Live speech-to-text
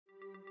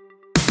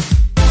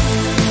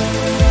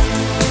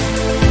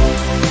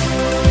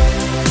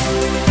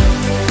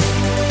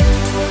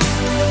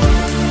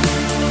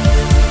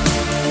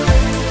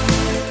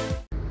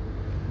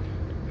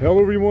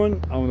Hello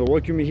everyone, I'm the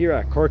Likew here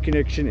at Car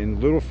Connection in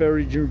Little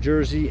Ferry, New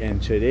Jersey,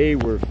 and today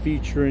we're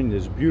featuring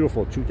this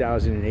beautiful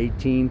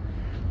 2018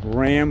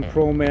 Ram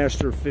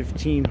Promaster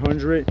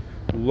 1500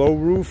 low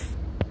roof.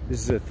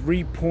 This is a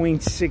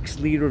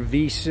 3.6 liter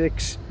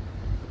V6,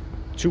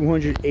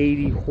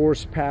 280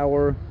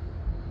 horsepower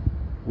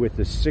with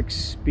a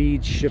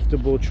 6-speed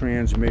shiftable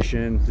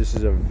transmission. This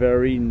is a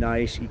very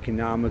nice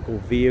economical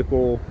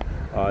vehicle.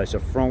 It's a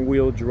front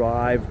wheel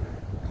drive.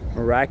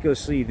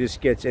 Miraculously, this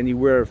gets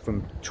anywhere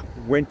from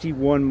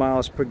 21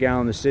 miles per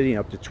gallon in the city and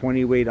up to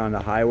 28 on the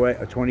highway,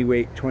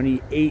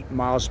 28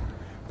 miles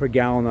per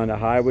gallon on the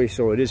highway.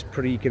 So it is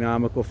pretty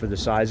economical for the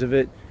size of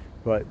it.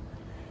 But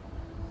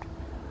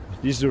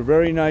this is a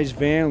very nice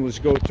van. Let's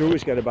go through.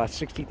 It's got about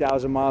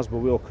 60,000 miles, but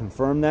we'll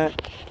confirm that.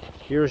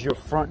 Here's your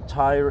front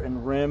tire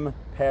and rim,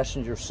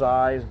 passenger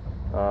side.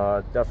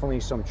 Definitely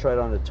some tread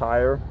on the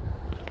tire.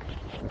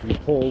 If you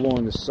pull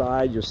along the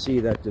side, you'll see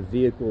that the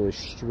vehicle is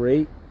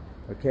straight.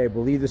 Okay, I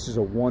believe this is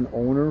a one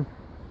owner.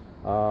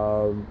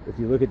 If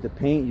you look at the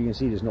paint, you can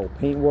see there's no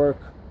paint work,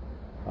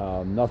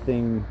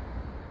 nothing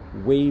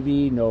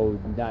wavy,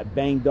 not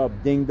banged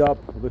up, dinged up.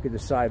 Look at the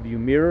side view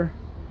mirror.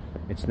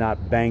 It's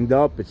not banged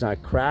up, it's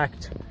not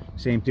cracked.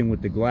 Same thing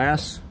with the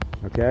glass.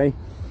 Okay,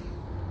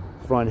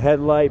 front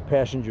headlight,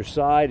 passenger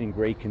side in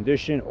great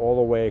condition all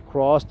the way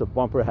across. The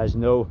bumper has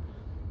no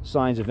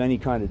signs of any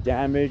kind of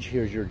damage.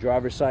 Here's your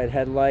driver's side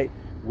headlight,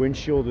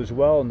 windshield as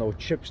well, no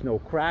chips, no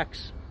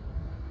cracks.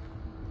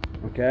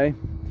 Okay,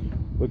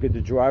 look at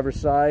the driver's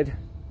side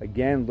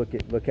again.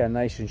 Look how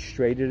nice and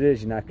straight it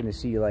is. You're not going to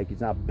see, like,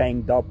 it's not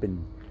banged up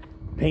and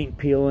paint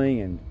peeling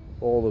and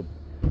all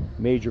the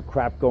major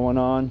crap going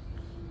on.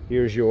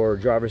 Here's your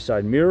driver's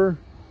side mirror.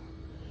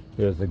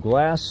 Here's the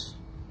glass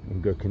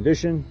in good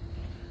condition.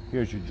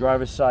 Here's your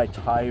driver's side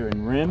tire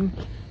and rim.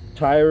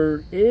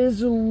 Tire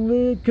is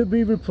could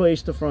be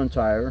replaced, the front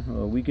tire.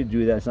 We could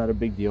do that, it's not a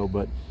big deal,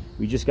 but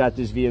we just got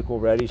this vehicle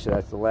ready, so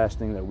that's the last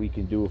thing that we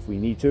can do if we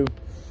need to.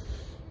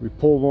 We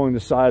pull along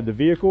the side of the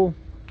vehicle.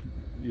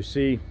 You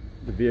see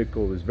the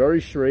vehicle is very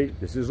straight.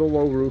 This is a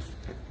low roof.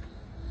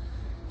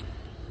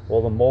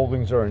 All the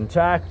moldings are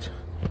intact.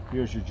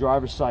 Here's your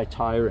driver's side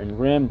tire and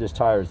rim. This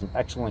tire is in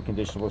excellent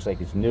condition. Looks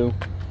like it's new.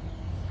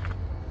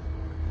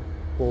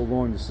 Pull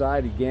along the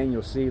side again.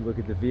 You'll see, look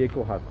at the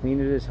vehicle, how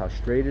clean it is, how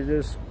straight it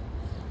is.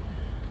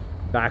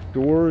 Back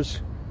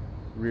doors,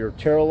 rear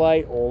tail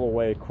light all the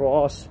way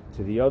across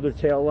to the other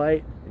tail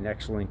light in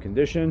excellent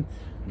condition.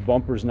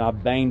 Bumper's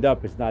not banged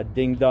up, it's not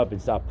dinged up,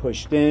 it's not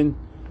pushed in.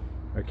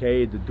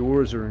 Okay, the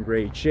doors are in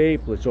great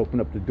shape. Let's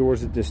open up the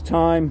doors at this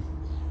time.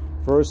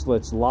 First,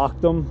 let's lock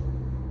them.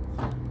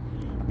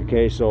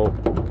 Okay, so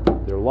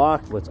they're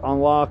locked. Let's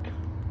unlock.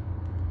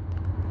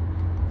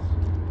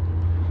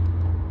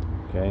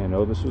 Okay, I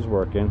know this was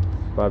working.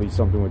 Probably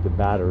something with the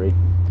battery.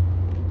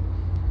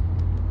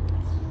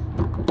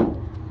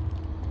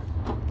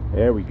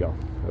 There we go.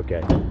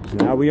 Okay, so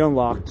now we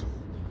unlocked.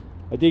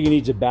 I think it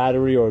needs a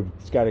battery or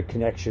it's got a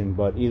connection,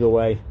 but either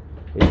way,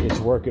 it's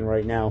working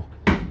right now.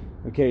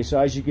 Okay,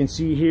 so as you can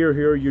see here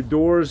are your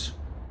doors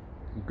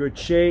in good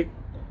shape.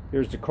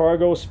 Here's the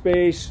cargo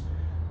space.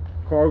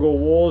 Cargo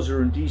walls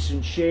are in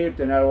decent shape.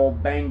 They're not all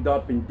banged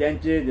up and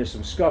dented. There's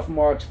some scuff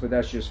marks, but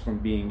that's just from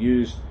being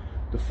used.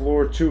 The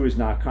floor too is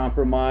not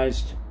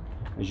compromised,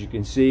 as you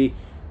can see,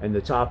 and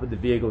the top of the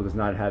vehicle does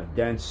not have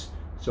dents.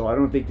 So I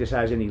don't think this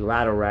has any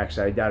ladder racks.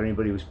 I doubt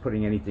anybody was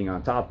putting anything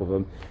on top of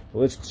them. But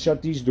let's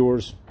shut these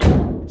doors.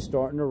 It's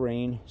starting to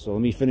rain, so let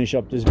me finish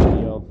up this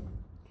video.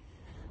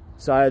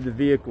 Side of the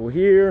vehicle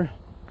here.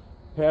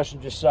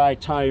 Passenger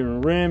side tire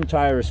and rim.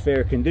 Tire is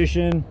fair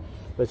condition.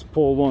 Let's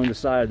pull along the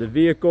side of the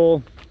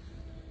vehicle.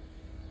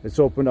 Let's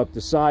open up the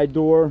side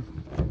door.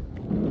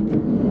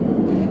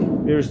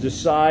 Here's the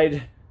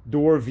side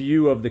door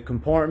view of the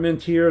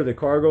compartment here, the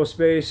cargo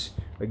space.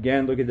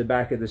 Again, look at the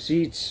back of the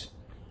seats.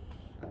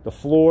 The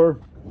floor.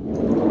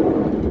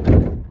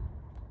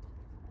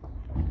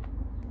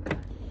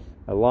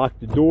 I locked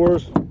the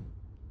doors.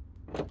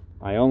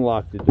 I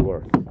unlocked the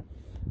door.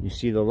 You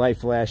see the light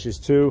flashes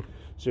too.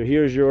 So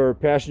here's your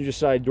passenger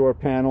side door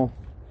panel.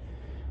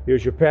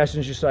 Here's your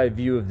passenger side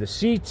view of the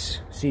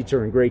seats. Seats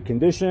are in great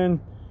condition.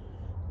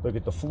 Look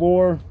at the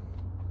floor.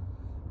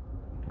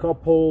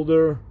 Cup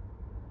holder.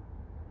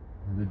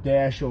 And the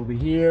dash over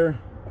here.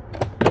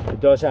 It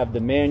does have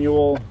the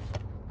manual.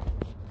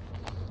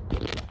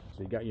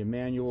 You got your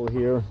manual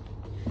here.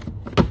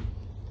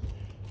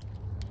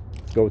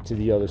 Go to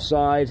the other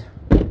side.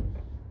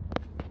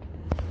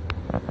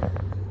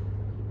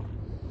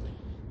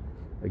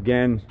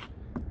 Again,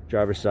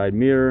 driver's side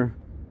mirror,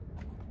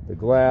 the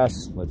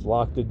glass. Let's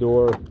lock the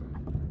door.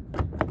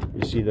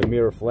 You see the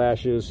mirror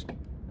flashes.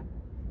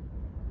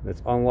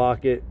 Let's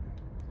unlock it.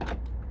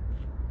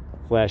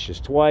 Flashes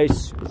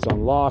twice. It's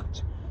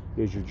unlocked.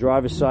 Here's your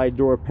driver's side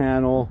door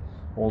panel.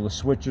 All the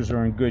switches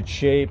are in good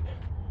shape.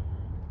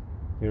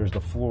 Here's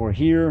the floor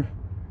here,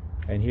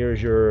 and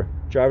here's your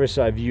driver's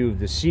side view of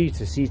the seats.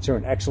 The seats are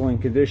in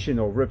excellent condition,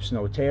 no rips,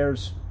 no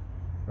tears.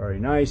 Very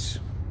nice.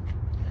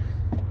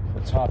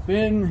 Let's hop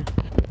in.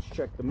 Let's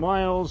check the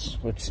miles.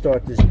 Let's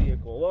start this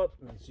vehicle up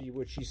and see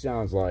what she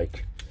sounds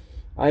like.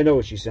 I know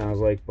what she sounds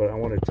like, but I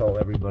want to tell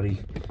everybody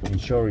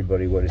and show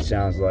everybody what it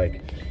sounds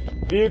like.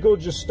 Vehicle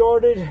just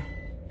started.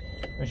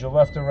 There's your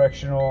left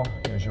directional,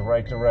 there's your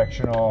right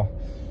directional.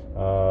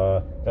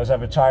 Does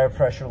have a tire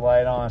pressure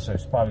light on, so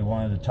it's probably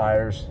one of the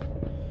tires.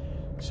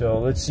 So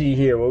let's see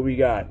here what we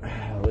got.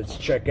 Let's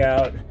check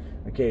out.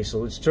 Okay, so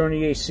let's turn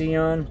the AC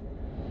on.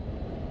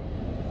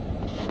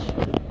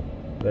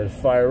 Let it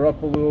fire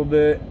up a little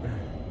bit.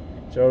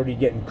 It's already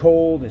getting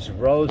cold. It's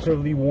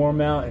relatively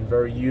warm out and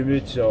very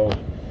humid, so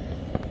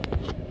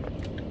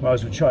might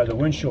as well try the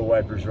windshield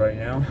wipers right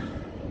now.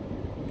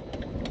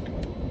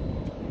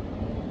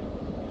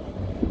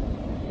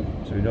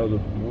 So we know the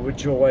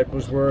windshield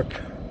wipers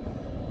work.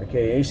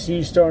 Okay, AC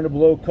is starting to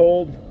blow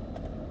cold.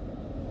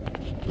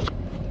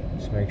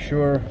 Let's make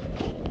sure.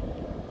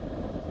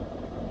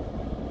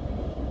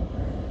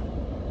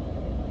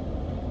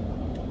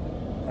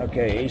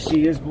 Okay,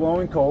 AC is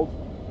blowing cold.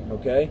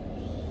 Okay,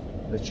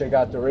 let's check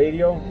out the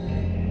radio.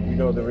 We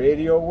know the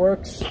radio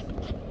works.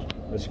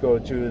 Let's go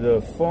to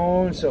the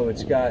phone. So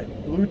it's got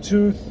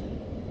Bluetooth.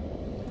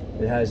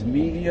 It has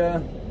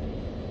media.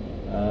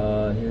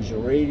 Here's your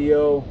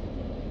radio.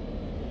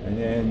 And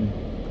then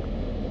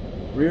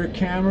rear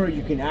camera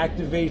you can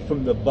activate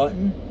from the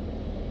button.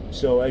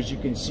 So as you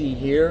can see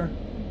here,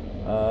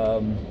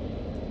 you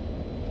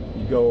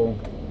go.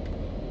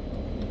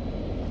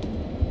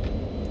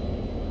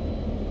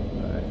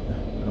 Alright,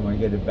 I'm gonna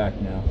get it back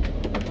now.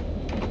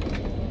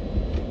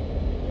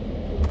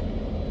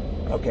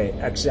 Okay,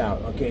 X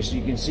out. Okay, so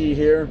you can see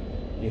here,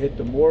 you hit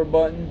the more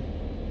button,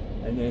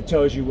 and then it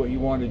tells you what you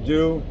want to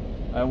do.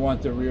 I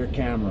want the rear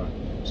camera.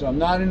 So I'm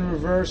not in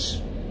reverse.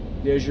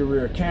 There's your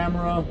rear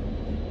camera.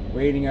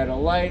 Waiting at a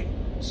light.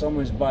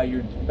 Someone's by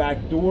your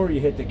back door, you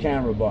hit the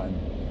camera button.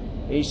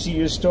 AC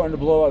is starting to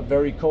blow up,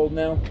 very cold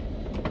now.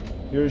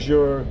 Here's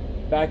your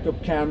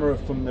backup camera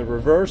from the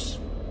reverse.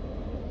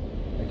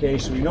 Okay,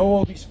 so we know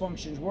all these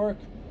functions work.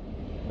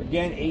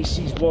 Again,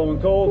 AC is blowing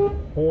cold.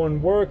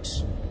 Horn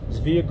works. This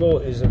vehicle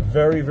is a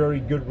very, very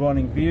good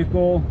running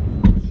vehicle.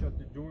 Shut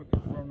the door,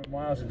 confirm the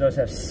miles. It does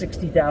have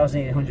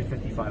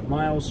 60,855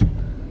 miles.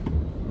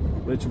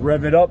 Let's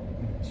rev it up.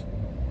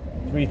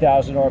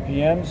 3,000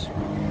 RPMs.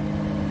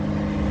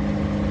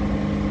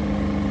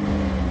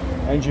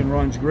 Engine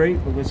runs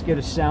great, but let's get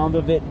a sound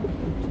of it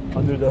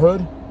under the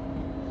hood.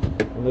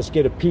 And let's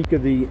get a peek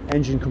of the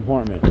engine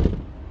compartment.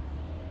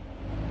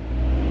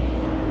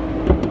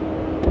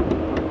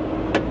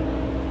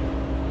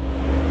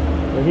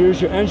 So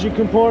here's your engine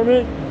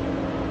compartment.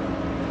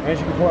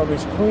 Engine compartment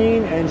is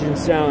clean. Engine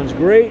sounds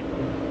great.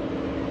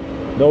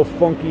 No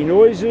funky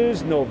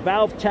noises, no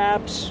valve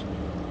taps.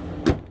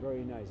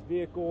 Very nice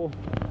vehicle.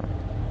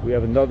 We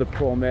have another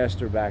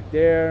Promaster back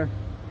there.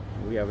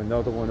 We have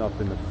another one up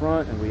in the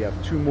front, and we have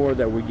two more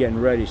that we're getting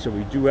ready. So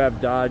we do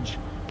have Dodge,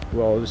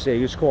 well,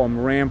 let's call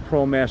them Ram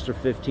Promaster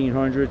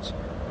 1500s,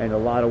 and a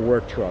lot of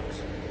work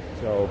trucks.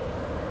 So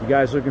you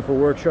guys looking for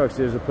work trucks,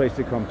 there's a place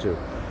to come to.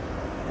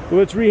 Well,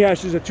 let's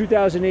rehash. This is a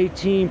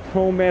 2018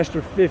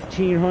 Promaster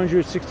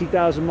 1500,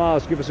 60,000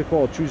 miles. Give us a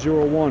call,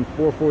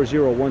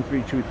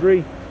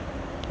 201-440-1323.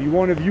 If you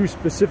want to view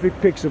specific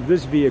pics of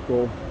this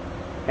vehicle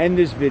and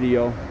this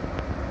video,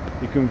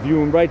 you can view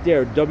them right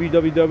there at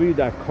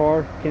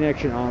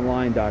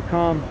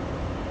www.carconnectiononline.com.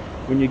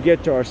 When you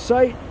get to our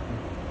site,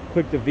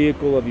 click the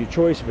vehicle of your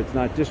choice. If it's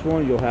not this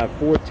one, you'll have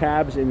 4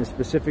 tabs in the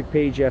specific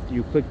page after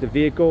you click the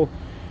vehicle.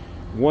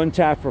 1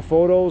 tab for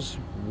photos,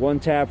 1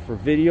 tab for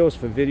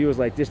videos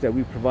like this that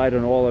we provide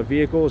on all our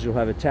vehicles. You'll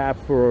have a tab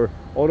for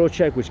auto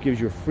check, which gives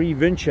you a free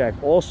VIN check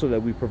also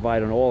that we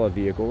provide on all our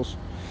vehicles.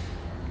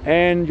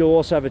 And you'll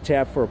also have a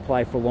tab for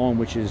apply for loan,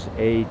 which is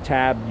a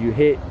tab you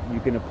hit. You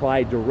can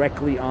apply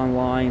directly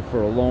online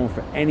for a loan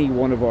for any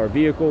one of our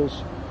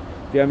vehicles.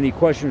 If you have any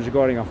questions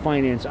regarding our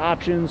finance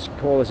options,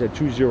 call us at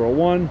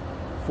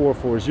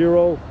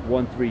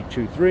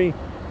 201-440-1323.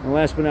 And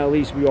last but not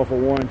least, we offer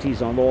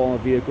warranties on all our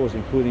vehicles,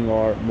 including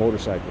our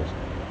motorcycles.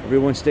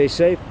 Everyone stay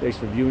safe. Thanks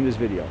for viewing this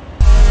video.